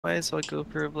Might as well go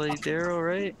for a Bloody Darrow,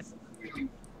 right? I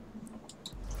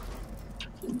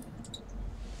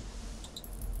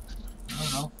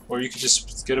don't know. Or you could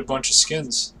just get a bunch of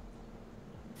skins.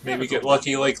 Maybe get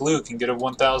lucky like Luke and get a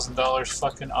 $1,000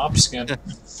 fucking op skin.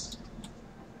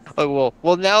 Oh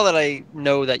well. Now that I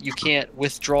know that you can't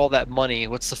withdraw that money,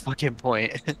 what's the fucking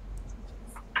point?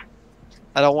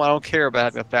 I don't care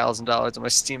about having $1,000 on my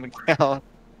Steam account.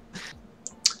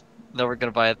 Never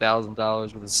gonna buy $1,000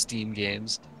 worth of Steam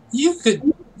games. You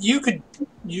could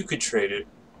trade it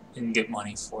and get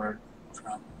money for it,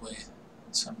 probably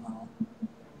somehow.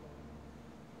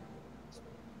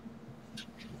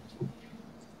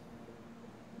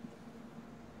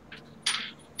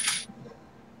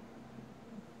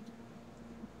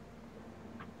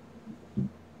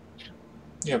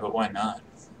 Yeah, but why not?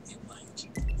 I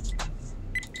mean,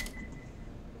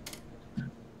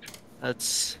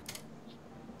 That's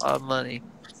a lot of money.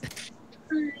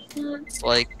 It's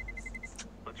like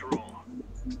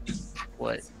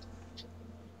what?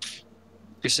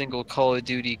 Your single Call of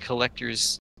Duty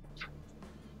collector's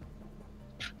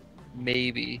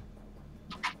maybe.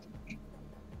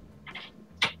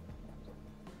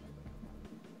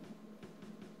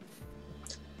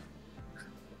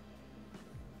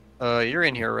 You're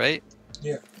in here, right?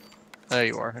 Yeah. There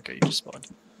you are. Okay, you just spawned.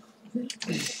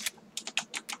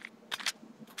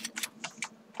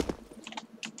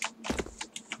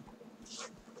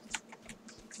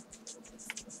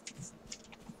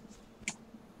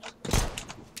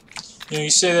 You know, you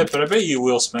say that, but I bet you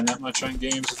will spend that much on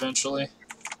games eventually.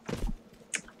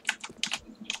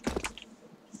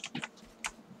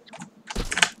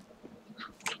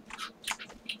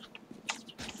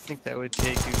 I think that would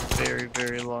take a very,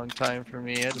 very long time for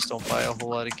me. I just don't buy a whole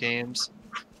lot of games.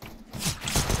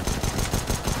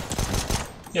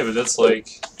 Yeah, but that's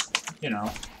like, you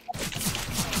know,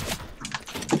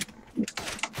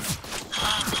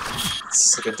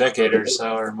 it's like a decade or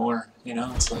so or more, you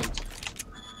know? It's like,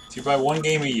 if you buy one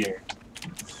game a year.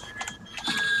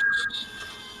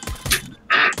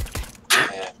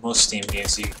 Yeah, most Steam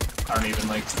games aren't even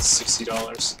like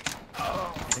 $60.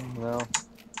 Well,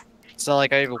 it's not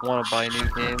like I even want to buy new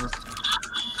games.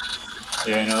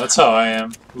 Yeah, I know, that's how I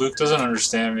am. Luke doesn't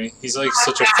understand me. He's like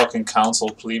such a fucking console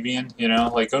plebeian, you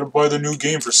know? Like, gotta buy the new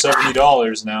game for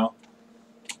 $70 now.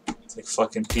 It's like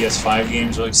fucking PS5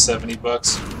 games are like $70.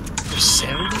 For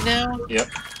 70 now? Yep.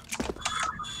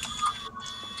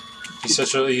 He's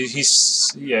such a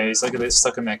he's like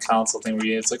stuck in that console thing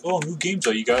where it's like, oh, new games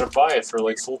out, you gotta buy it for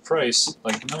like full price.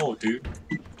 Like, no, dude,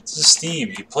 this is Steam.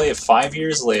 You play it 5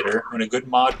 years later when a good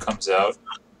mod comes out,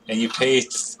 and you pay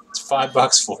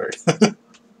 $5 for it.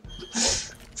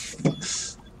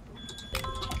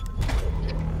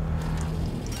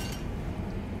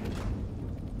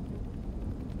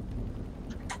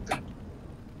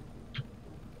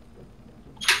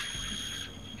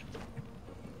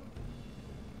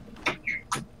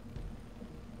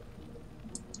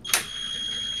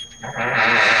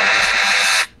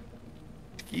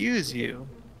 Excuse you.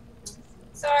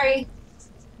 Sorry.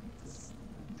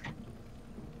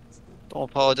 Don't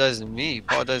apologize to me.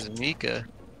 Apologize to Mika.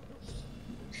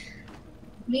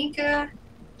 Mika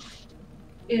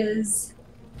is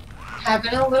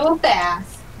having a little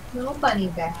bath, little bunny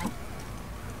bath.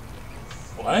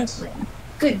 What?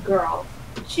 Good girl.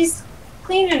 She's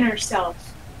cleaning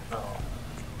herself. Oh.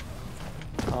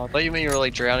 Oh, I thought you meant you were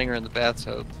like drowning her in the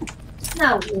bathtub.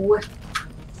 No.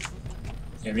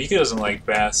 Yeah, Mika doesn't like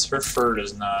baths. Her fur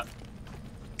does not.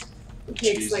 It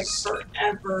takes Jesus. like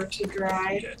forever to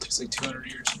dry. Yeah, it takes like 200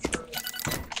 years to dry.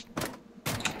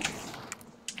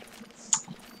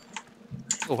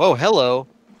 Oh, whoa, hello.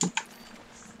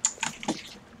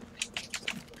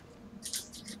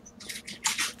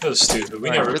 That was stupid.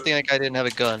 Alright, good thing that guy didn't have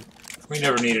a gun. We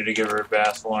never needed to give her a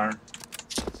bath, Lauren.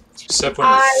 Except when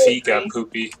her I feet got agree.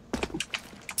 poopy.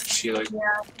 She like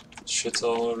shits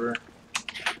all over.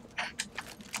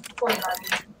 Poor bunny.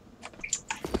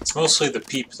 It's mostly the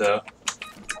peep though.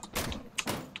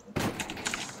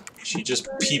 She just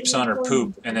peeps on her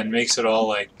poop and then makes it all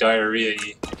like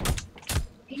diarrhea-y.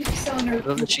 Peeps on her.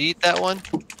 Doesn't she eat that one?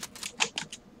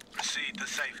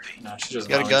 No, she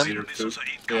doesn't You got a always gun? eat her poop.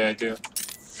 Yeah, I do.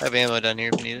 I have ammo down here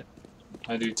if you need it.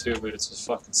 I do too, but it's a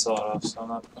fucking sawed-off, so I'm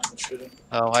not putting shit in.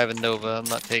 Oh, I have a Nova. I'm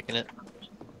not taking it.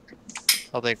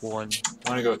 I'll take one.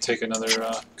 I'm gonna go take another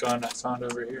gun I found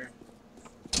over here.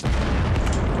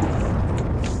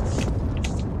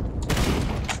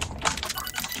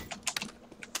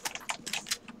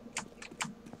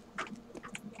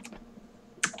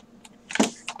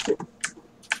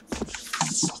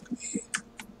 Fuck me.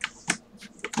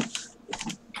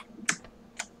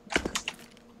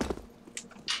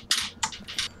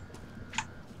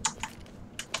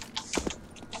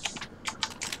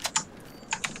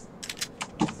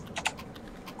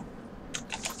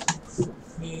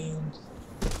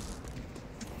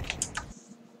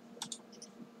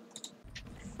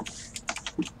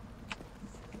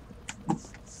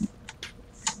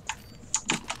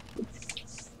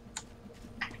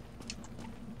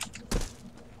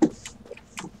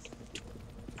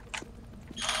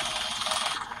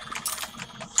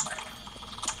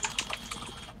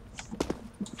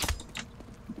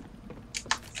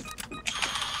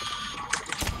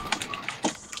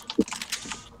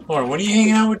 Lauren, when are you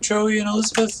hanging out with Joey and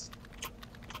Elizabeth?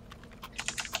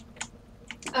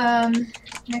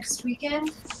 Next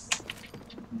weekend.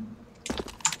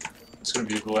 It's gonna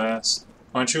be a blast.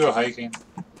 Why don't you go hiking?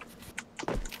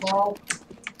 Well,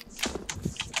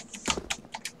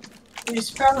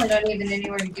 there's probably not even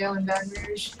anywhere to go in Baton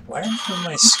Rouge. Why aren't none of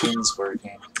my skins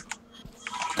working?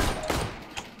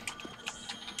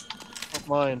 Not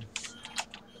mine.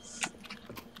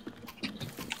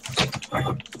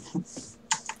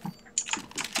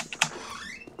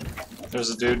 There's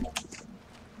a dude.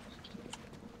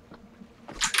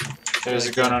 There's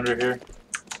a gun under here.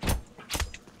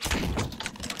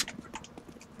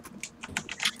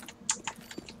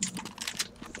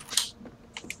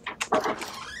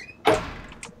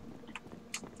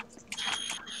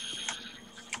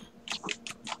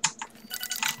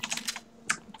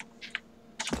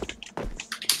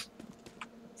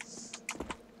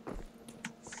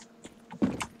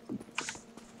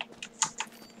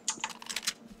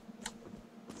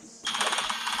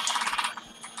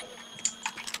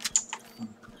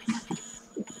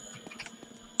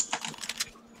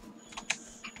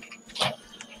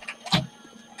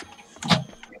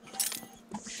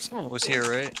 Someone was here,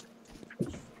 right?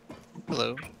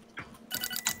 Hello.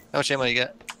 How much ammo you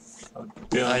got? A Ah,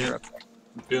 billion. you're up.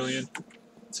 Billion.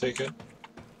 Take it.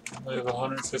 I have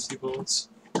 150 bullets.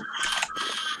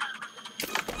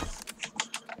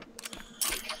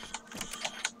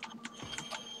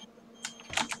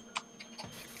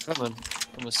 Coming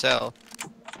from the south.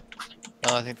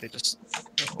 Oh, I think they just.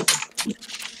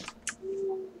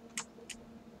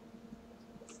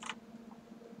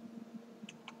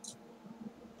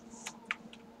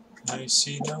 I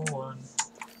see no one.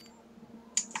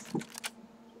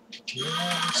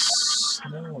 Yes,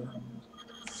 no one.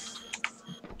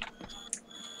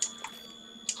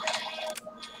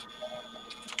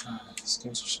 Ah, these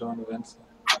games are so uneventful.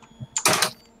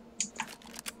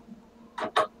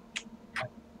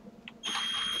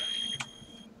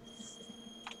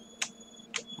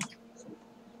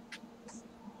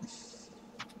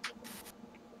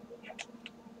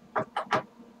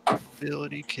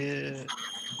 Ability kit.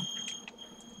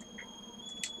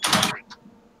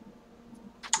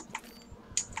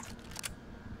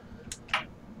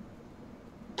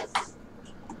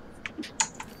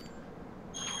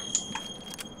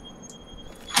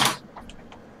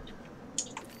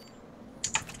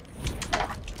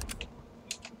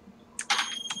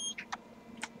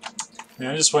 Yeah,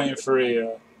 I'm just waiting for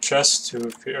a chest to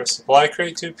appear, a supply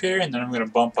crate to appear, and then I'm gonna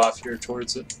bump off here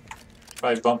towards it.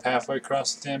 Probably bump halfway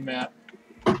across the damn map.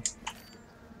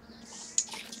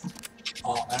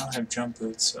 Oh, I don't have jump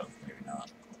boots, so maybe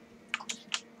not.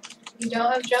 You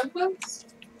don't have jump boots?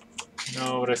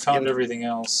 No, but I found everything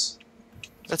else.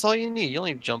 That's all you need. You don't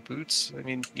need jump boots. I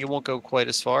mean, you won't go quite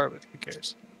as far, but who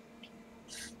cares?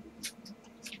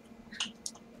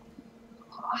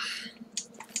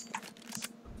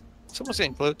 Someone's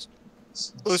getting close.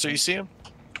 Closer, you see him?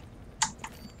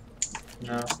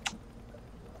 No.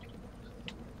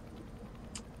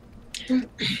 I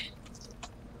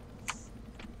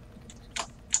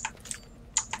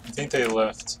think they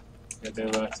left. Yeah, they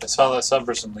left. I saw that some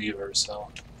person leave her, so.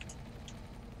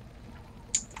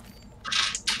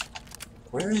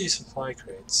 Where are these supply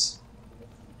crates?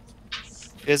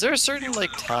 Is there a certain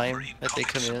like time that they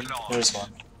come in? There's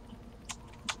one.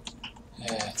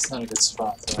 Yeah, it's not a good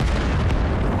spot though.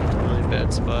 Really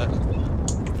bad spot.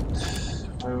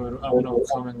 I'm gonna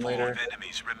come in later.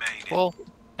 Well,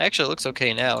 actually, it looks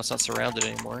okay now. It's not surrounded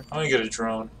anymore. I'm gonna get a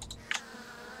drone.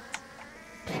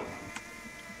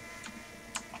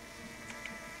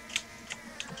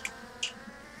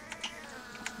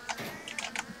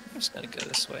 I'm just gonna go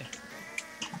this way.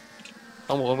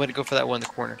 Oh, well, I'm gonna go for that one in the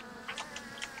corner.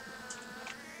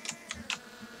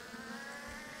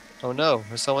 Oh no,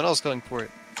 there's someone else going for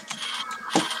it.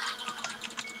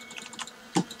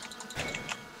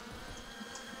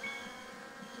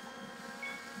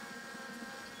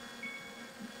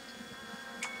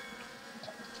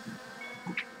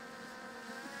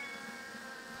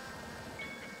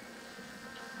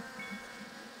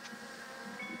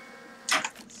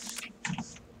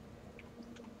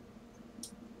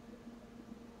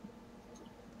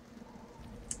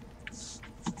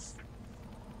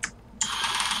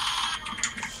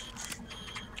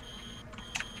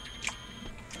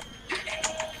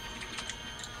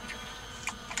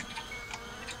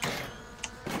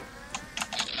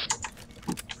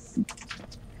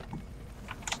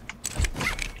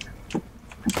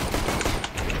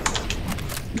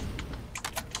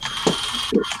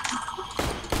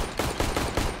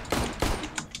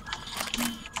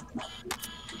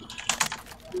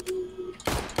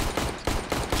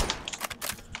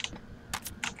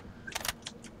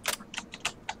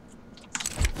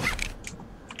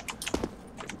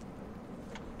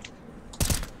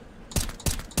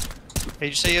 Hey,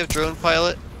 did you say you have drone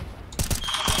pilot?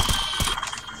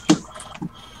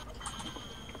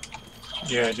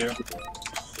 Yeah, I do.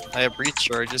 I have breach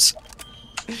charges.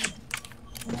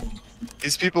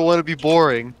 These people want to be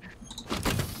boring.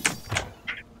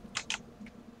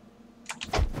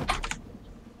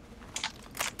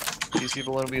 These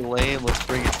people want to be lame. Let's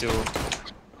bring it to them.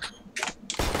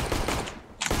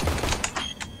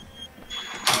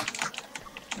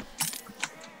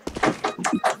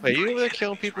 Wait, you over there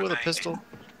killing people with a pistol?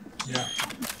 Yeah.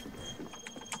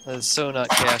 That is so not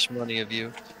cash money of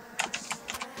you.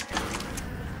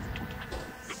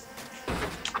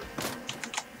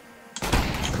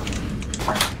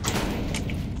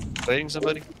 Fighting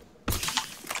somebody?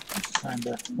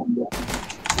 Kinda.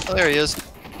 Oh, there he is.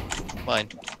 Mine.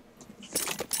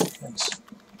 Thanks.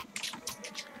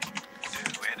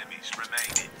 2 enemies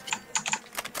remaining.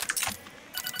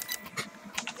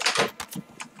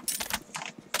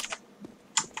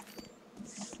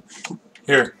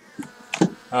 Here.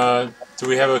 Do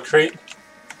we have a crate?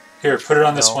 Here, put it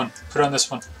on this No. one. Put it on this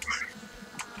one.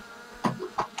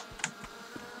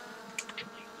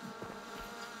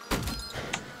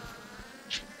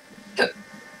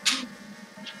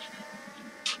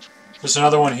 There's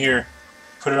another one here.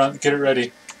 Put it on. Get it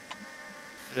ready.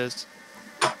 It is.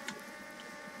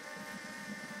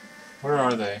 Where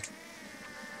are they?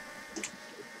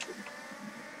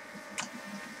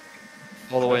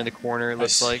 All the way in the corner, it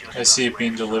looks like. I see it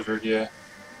being delivered, yeah.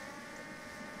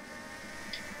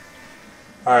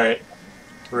 Alright.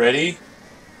 Ready,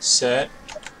 set,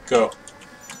 go.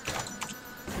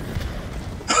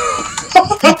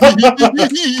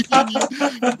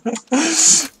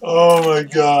 Oh my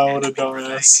god, what a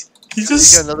dumbass. He You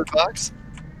just... got another box?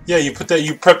 Yeah, you put that,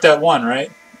 you prepped that one,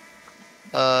 right?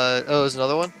 Oh, there's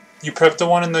another one? You prepped the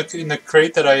one in the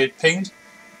crate that I pinged?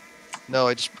 No,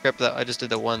 I just prepped that. I just did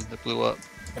the one that blew up.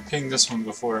 I pinged this one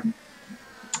before.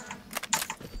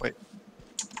 There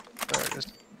it is.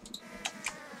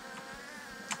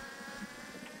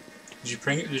 Did you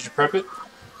ping it? Did you prep it?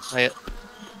 Not yet.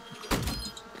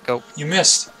 Go. You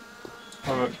missed.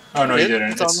 Oh no, you Did?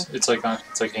 didn't. It's like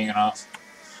hanging off.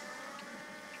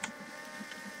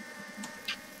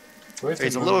 Do I have to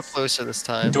He's a move? little closer this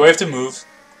time. Do I have to move?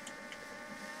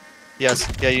 Yes.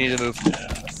 Yeah, you need to move. Yeah,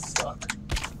 fuck.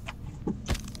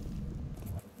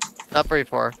 Not very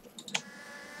far.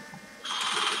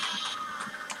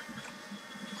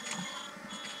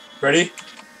 Ready?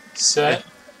 Set.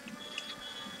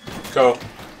 Go.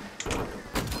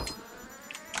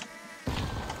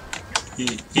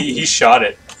 He shot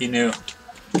it. He knew.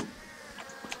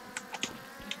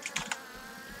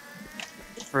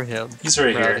 For him. He's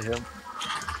right Proud here. of him.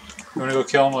 You wanna go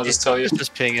kill him? I'll just tell you.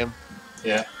 Just ping him.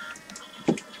 Yeah.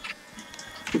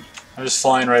 I'm just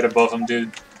flying right above him,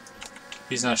 dude.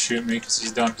 He's not shooting me because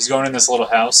he's done. He's going in this little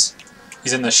house.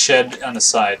 He's in the shed on the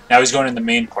side. Now he's going in the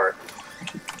main part.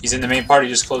 He's in the main part. He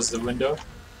just closed the window.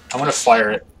 I'm gonna fire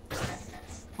it.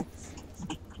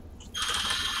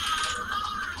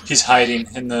 He's hiding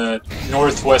in the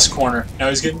northwest corner. Now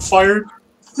he's getting fired.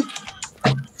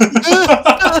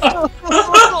 Oh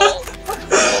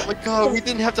my god, we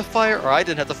didn't have to fire, or I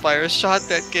didn't have to fire a shot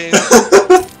that game.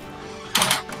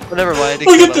 But never mind, I did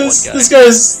Look kill at that this. one guy. This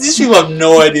guy's. These people have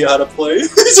no idea how to play.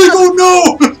 He's like, oh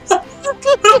no!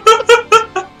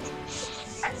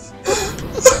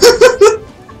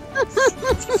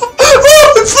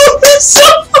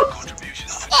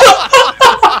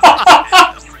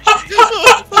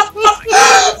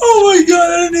 Oh my god!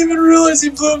 I didn't even realize he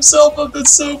blew himself up.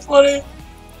 That's so funny.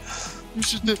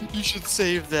 You should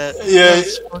save that. Yeah.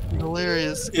 That's fucking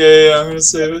hilarious. Yeah, I'm gonna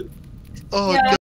save it. Oh Yeah. no.